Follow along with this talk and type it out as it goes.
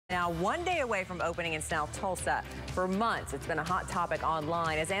Now, one day away from opening in South Tulsa. For months, it's been a hot topic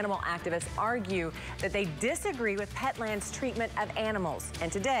online as animal activists argue that they disagree with Petland's treatment of animals.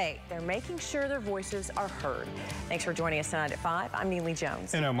 And today, they're making sure their voices are heard. Thanks for joining us tonight at 5. I'm Lily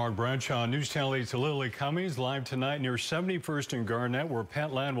Jones. And I'm Mark Bradshaw. NewsChannel 8's Lily Cummings live tonight near 71st and Garnett, where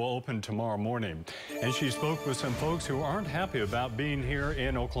Petland will open tomorrow morning. And she spoke with some folks who aren't happy about being here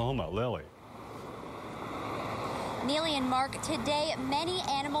in Oklahoma. Lily. Neely and Mark, today many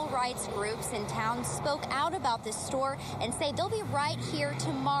animal rights groups in town spoke out about this store and say they'll be right here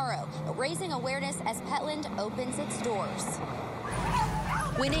tomorrow, raising awareness as Petland opens its doors.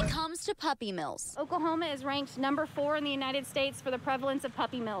 When it comes to puppy mills, Oklahoma is ranked number 4 in the United States for the prevalence of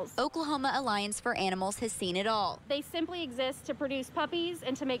puppy mills. Oklahoma Alliance for Animals has seen it all. They simply exist to produce puppies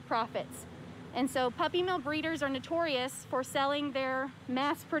and to make profits. And so puppy mill breeders are notorious for selling their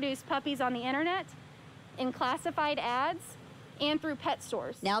mass-produced puppies on the internet, in classified ads, and through pet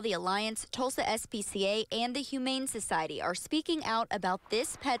stores. Now the Alliance, Tulsa SPCA, and the Humane Society are speaking out about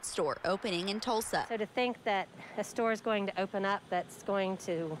this pet store opening in Tulsa. So to think that a store is going to open up that's going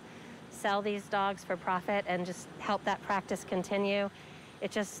to sell these dogs for profit and just help that practice continue,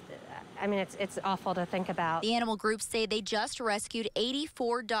 it's awful to think about. The animal groups say they just rescued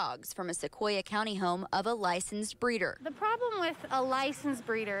 84 dogs from a Sequoyah County home of a licensed breeder. The problem with a licensed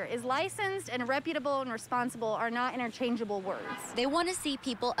breeder is licensed and reputable and responsible are not interchangeable words. They want to see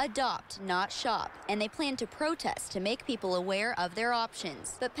people adopt, not shop, and they plan to protest to make people aware of their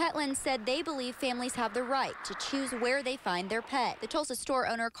options. But Petland said they believe families have the right to choose where they find their pet. The Tulsa store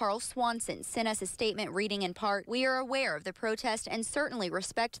owner, Carl Swanson, sent us a statement reading in part, "We are aware of the protest and certainly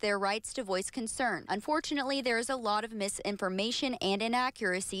respect their rights to voice concern. Unfortunately, there is a lot of misinformation and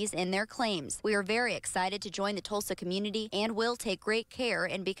inaccuracies in their claims. We are very excited to join the Tulsa community and will take great care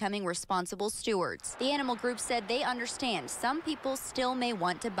in becoming responsible stewards." The animal group said they understand some people still may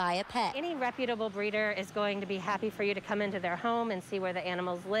want to buy a pet. Any reputable breeder is going to be happy for you to come into their home and see where the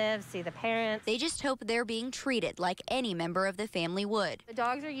animals live, see the parents. They just hope they're being treated like any member of the family would. The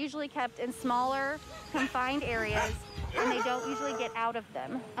dogs are usually kept in smaller, confined areas, and they don't usually get out of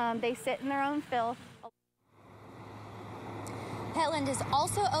them. They sit in their own filth. Petland is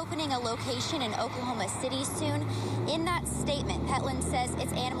also opening a location in Oklahoma City soon. In that statement, Petland says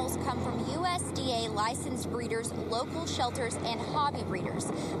its animals come from USDA licensed breeders, local shelters, and hobby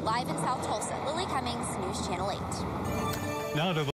breeders. Live in South Tulsa, Lily Cummings, News Channel 8. Now to